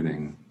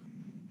breathing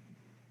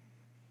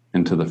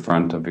into the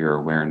front of your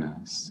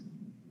awareness.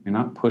 You're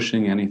not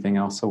pushing anything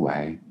else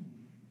away,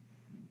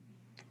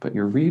 but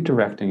you're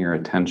redirecting your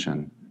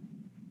attention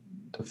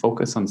to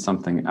focus on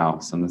something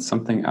else, and the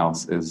something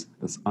else is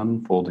this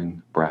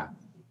unfolding breath.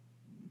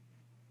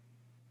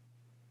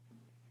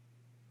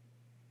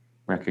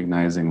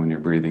 Recognizing when you're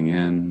breathing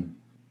in,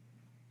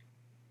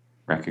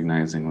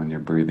 recognizing when you're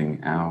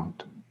breathing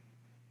out.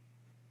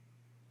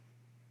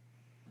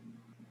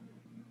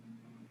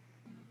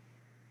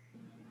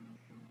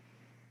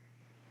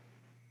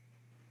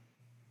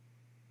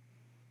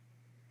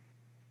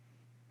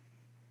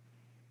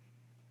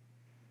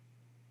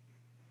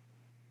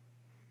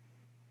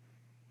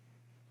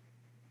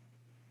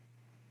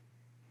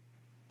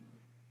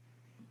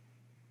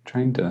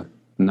 Trying to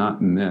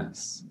not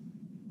miss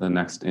the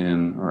next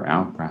in or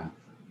out breath.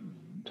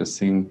 Just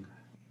seeing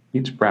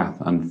each breath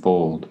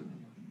unfold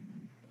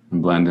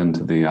and blend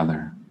into the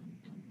other.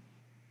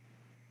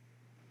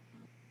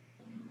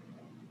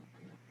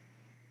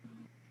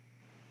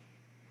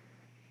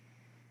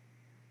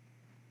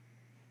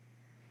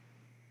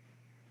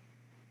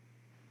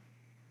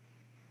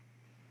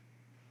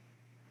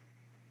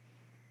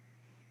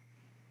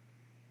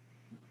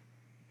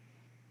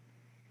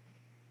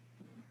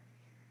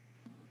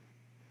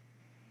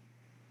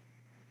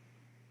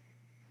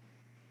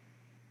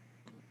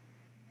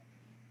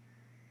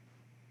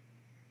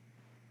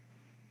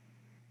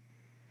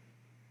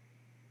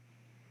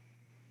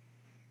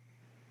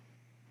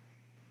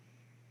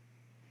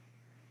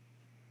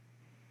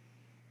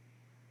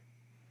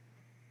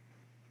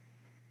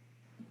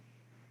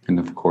 And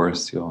of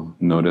course, you'll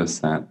notice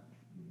that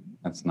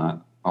that's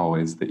not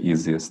always the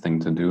easiest thing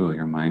to do.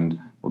 Your mind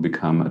will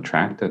become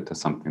attracted to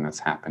something that's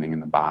happening in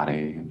the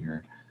body and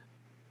your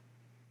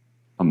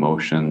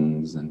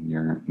emotions and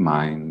your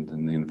mind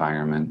and the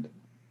environment.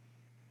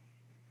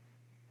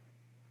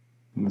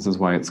 And this is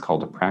why it's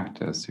called a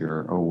practice.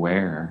 You're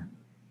aware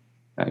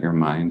that your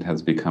mind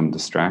has become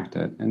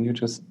distracted, and you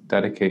just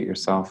dedicate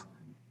yourself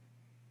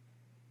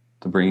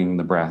to bringing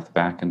the breath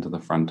back into the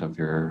front of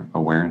your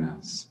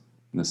awareness.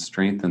 And this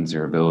strengthens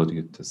your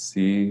ability to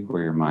see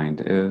where your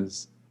mind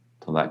is,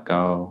 to let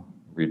go,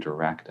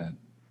 redirect it.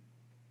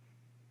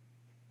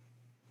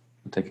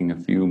 Taking a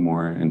few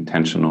more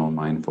intentional,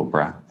 mindful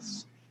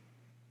breaths.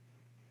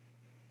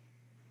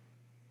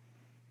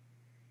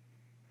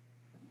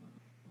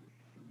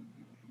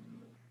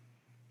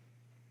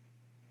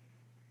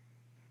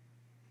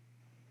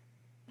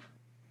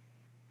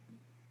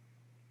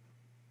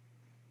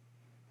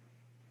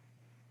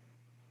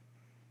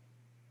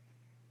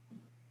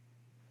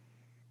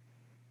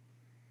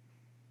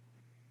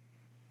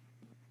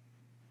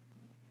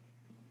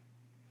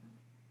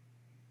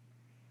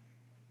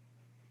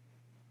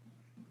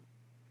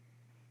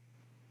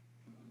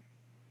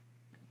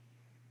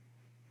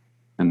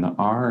 And the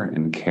R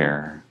in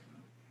care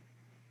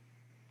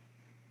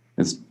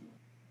is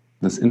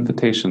this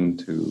invitation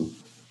to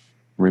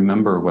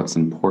remember what's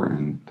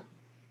important.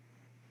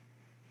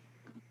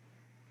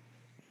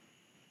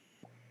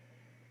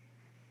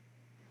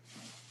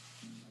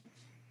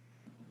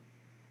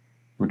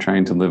 We're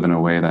trying to live in a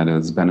way that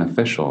is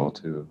beneficial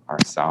to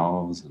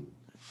ourselves and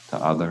to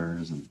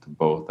others, and to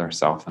both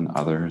ourselves and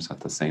others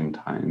at the same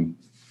time.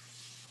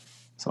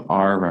 So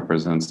R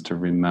represents to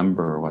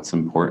remember what's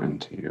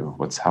important to you,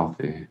 what's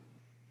healthy.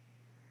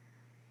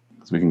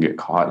 Because we can get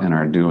caught in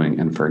our doing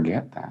and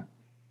forget that.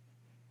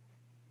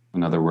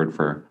 Another word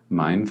for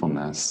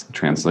mindfulness,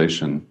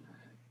 translation,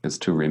 is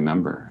to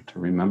remember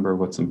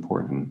what's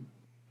important.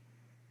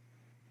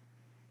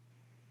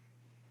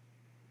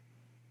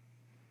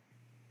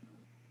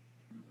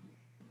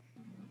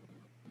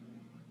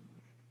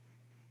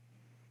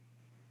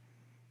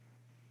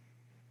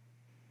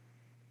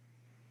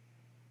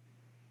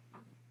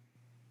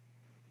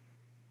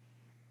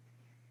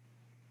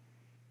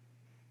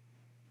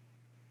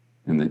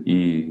 And the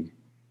E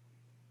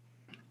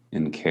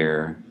in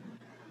care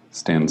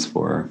stands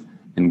for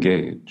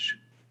engage.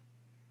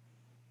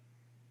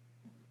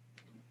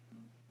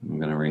 I'm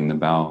going to ring the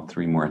bell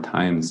 3 more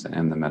times to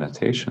end the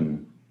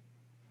meditation.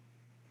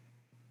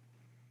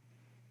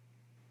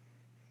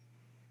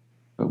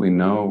 But we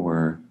know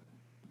we're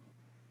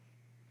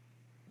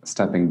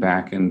stepping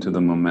back into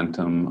the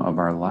momentum of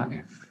our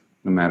life,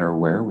 no matter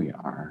where we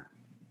are.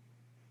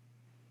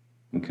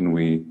 And can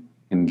we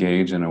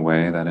engage in a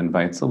way that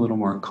invites a little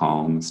more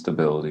calm,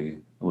 stability,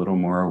 a little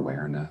more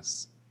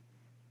awareness,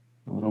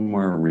 a little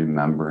more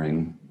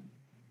remembering,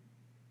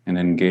 and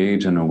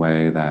engage in a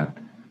way that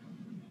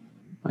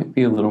might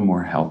be a little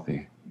more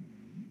healthy.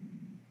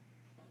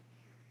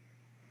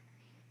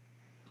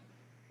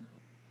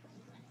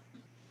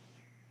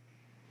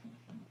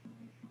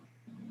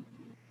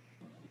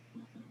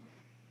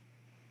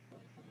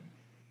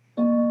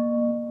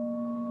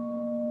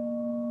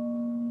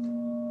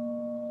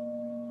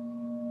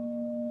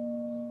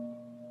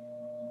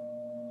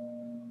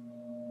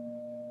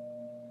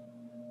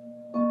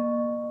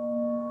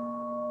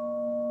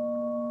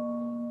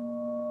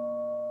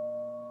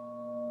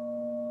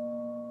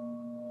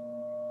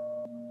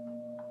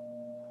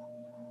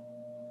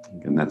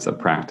 And that's a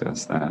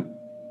practice that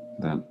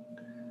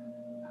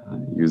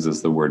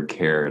uses the word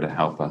care to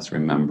help us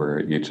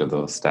remember each of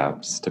those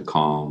steps, to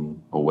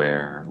calm,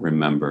 aware,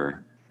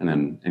 remember, and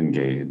then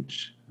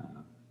engage.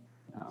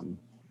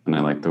 And I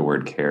like the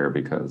word care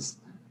because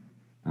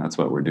that's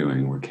what we're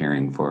doing. We're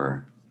caring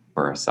for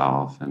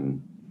ourselves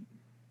and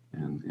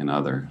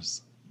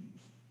others.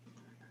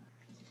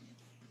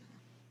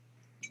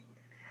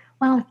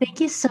 Well, thank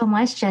you so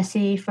much,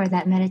 Jesse, for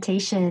that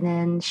meditation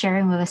and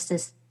sharing with us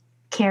this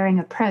caring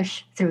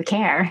approach through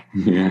care.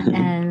 Yeah.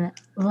 And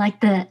like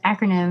the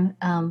acronym,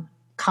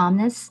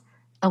 calmness,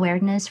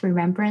 awareness,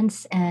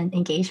 remembrance, and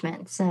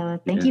engagement. So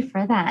thank you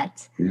for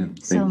that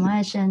so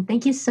much. And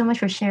thank you so much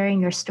for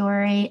sharing your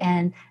story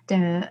and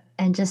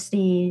just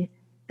the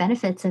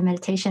benefits of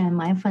meditation and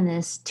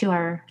mindfulness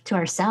to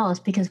ourselves.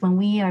 Because when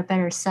we're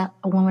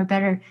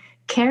better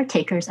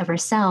caretakers of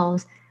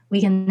ourselves, we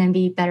can then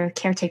be better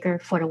caretaker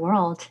for the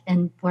world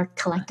and work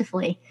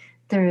collectively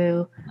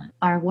through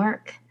our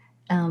work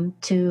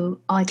to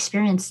all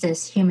experience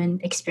this human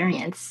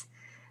experience.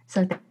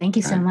 So thank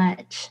you so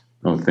much.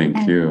 Oh,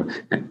 thank you.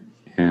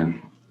 Yeah.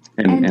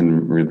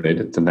 And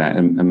related to that,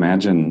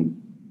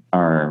 imagine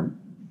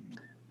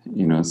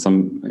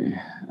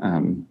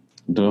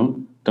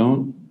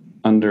don't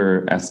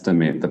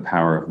underestimate the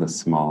power of the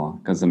small,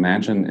 because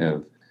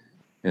imagine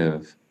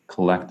if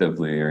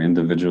collectively or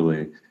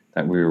individually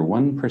that we were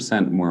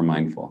 1% more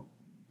mindful,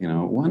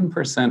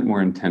 1%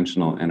 more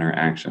intentional in our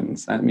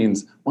actions. That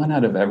means 1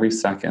 out of every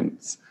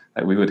second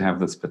that we would have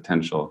this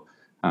potential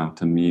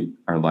to meet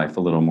our life a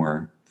little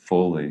more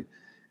fully,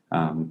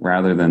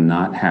 rather than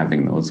not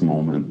having those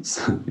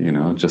moments.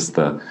 Just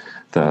the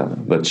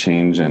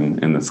change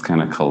in this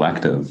kind of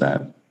collective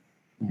that,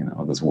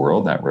 this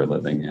world that we're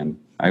living in.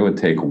 I would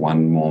take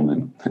 1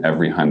 moment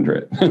every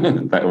 100.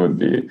 That would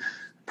be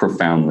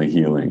profoundly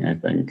healing, I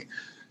think.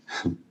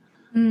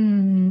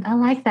 I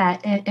like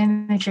that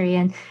imagery.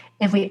 And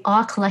if we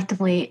all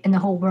collectively in the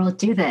whole world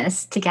do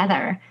this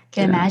together,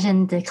 can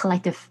imagine the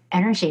collective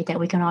energy that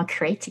we can all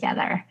create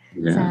together.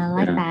 So I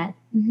like that.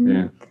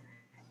 Mm-hmm.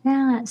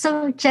 Yeah.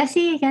 So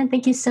Jesse, again,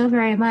 thank you so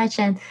very much.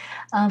 And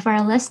for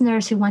our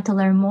listeners who want to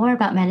learn more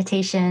about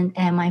meditation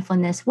and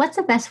mindfulness, what's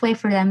the best way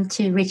for them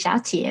to reach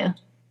out to you?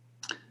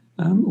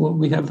 Well,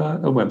 we have a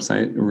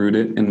website,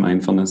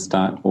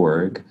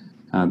 rootedinmindfulness.org.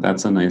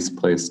 That's a nice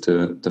place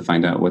to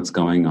find out what's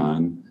going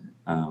on.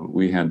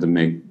 We had to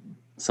make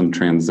some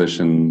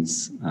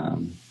transitions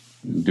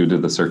due to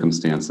the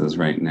circumstances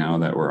right now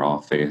that we're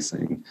all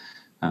facing.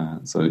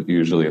 So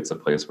usually it's a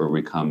place where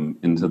we come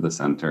into the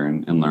center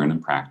and learn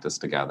and practice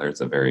together.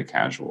 It's a very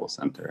casual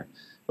center.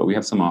 But we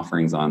have some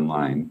offerings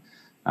online,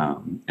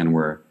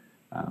 and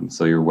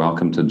so you're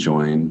welcome to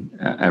join.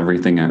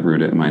 Everything at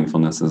Rooted in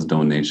Mindfulness is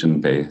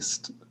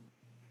donation-based.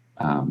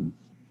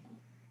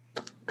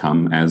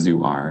 come as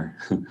you are,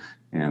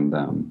 and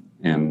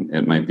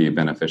it might be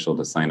beneficial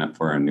to sign up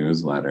for our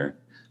newsletter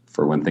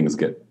for when things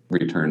get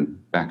returned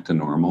back to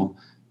normal.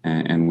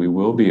 And we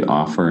will be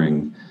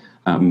offering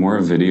more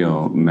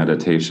video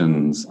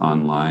meditations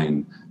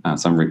online,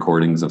 some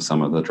recordings of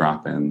some of the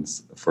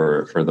drop-ins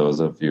for those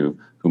of you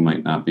who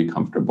might not be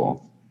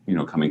comfortable,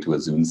 coming to a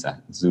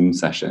Zoom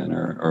session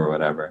or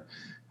whatever.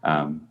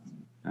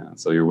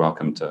 So you're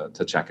welcome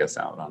to check us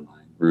out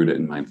online,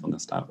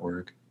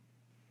 rootedinmindfulness.org.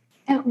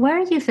 And where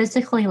are you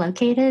physically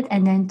located?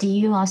 And then do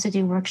you also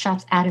do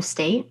workshops out of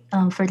state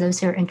for those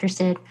who are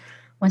interested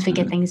once we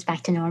get things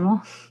back to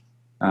normal?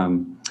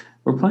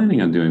 We're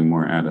planning on doing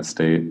more out of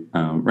state.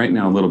 Right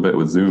now, a little bit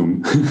with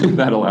Zoom.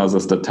 That allows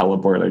us to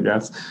teleport, I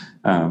guess.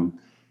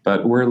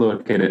 But we're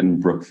located in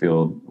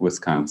Brookfield,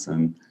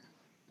 Wisconsin.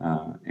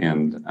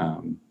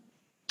 And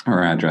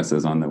our address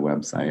is on the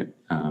website.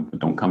 But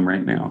don't come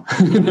right now.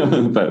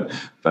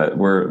 but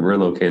we're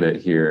located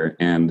here.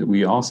 And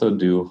we also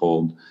do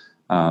hold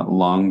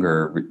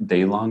longer,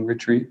 day-long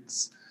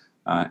retreats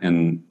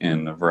in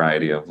a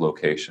variety of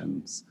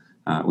locations.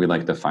 We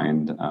like to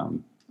find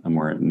a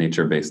more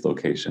nature-based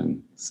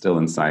location, still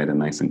inside and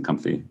nice and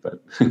comfy.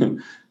 But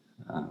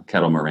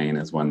Kettle Moraine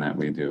is one that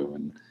we do,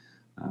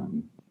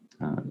 and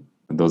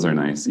those are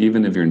nice.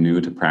 Even if you're new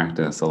to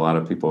practice, a lot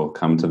of people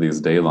come to these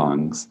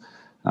day-longs,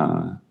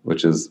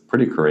 which is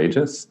pretty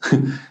courageous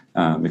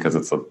because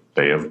it's a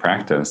day of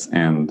practice,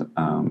 and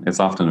it's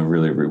often a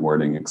really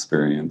rewarding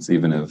experience,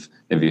 even if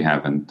you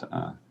haven't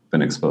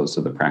been exposed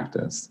to the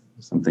practice.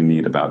 There's something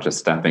neat about just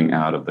stepping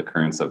out of the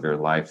currents of your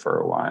life for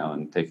a while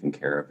and taking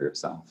care of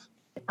yourself.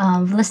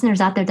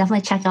 Listeners out there,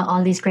 definitely check out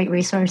all these great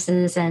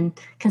resources and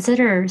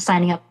consider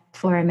signing up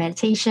for a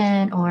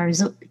meditation or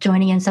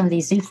joining in some of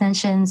these Zoom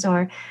sessions,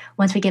 or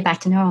once we get back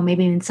to normal,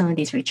 maybe in some of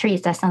these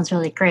retreats. That sounds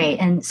really great.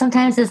 And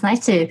sometimes it's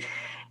nice to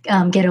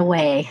get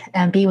away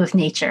and be with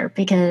nature,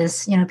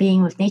 because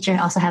being with nature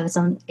also have its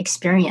own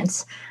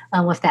experience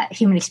with that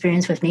human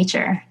experience with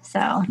nature. So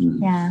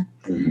yeah.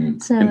 Mm-hmm.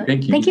 So and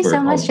thank you so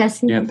much,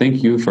 Jesse. Yeah,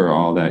 thank you for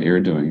all that you're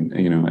doing.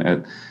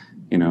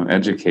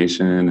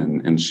 Education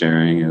and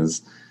sharing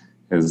is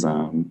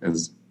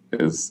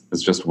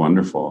just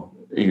wonderful.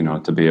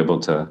 To be able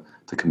to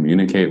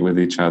communicate with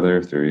each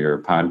other through your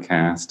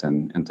podcast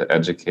and to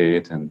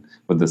educate, and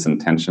with this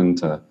intention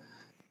to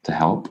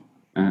help.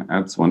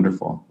 That's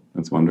wonderful.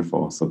 That's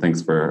wonderful. So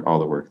thanks for all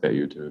the work that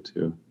you do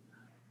too.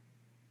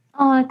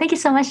 Oh, thank you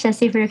so much,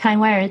 Jesse, for your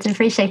kind words. I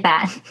appreciate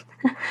that.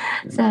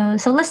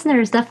 So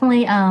listeners,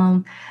 definitely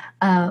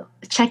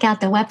check out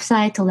the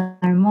website to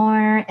learn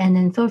more, and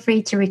then feel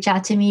free to reach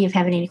out to me if you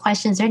have any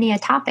questions or any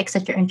topics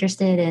that you're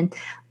interested in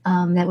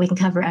that we can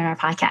cover on our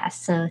podcast.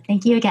 So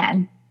thank you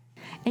again.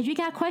 If you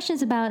got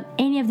questions about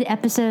any of the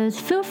episodes,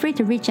 feel free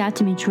to reach out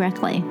to me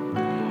directly.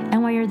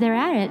 And while you're there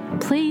at it,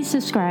 please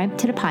subscribe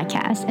to the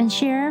podcast and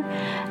share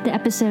the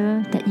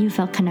episode that you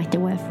felt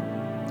connected with,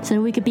 so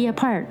that we could be a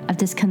part of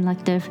this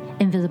collective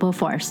invisible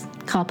force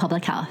called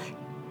public health.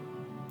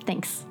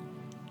 Thanks.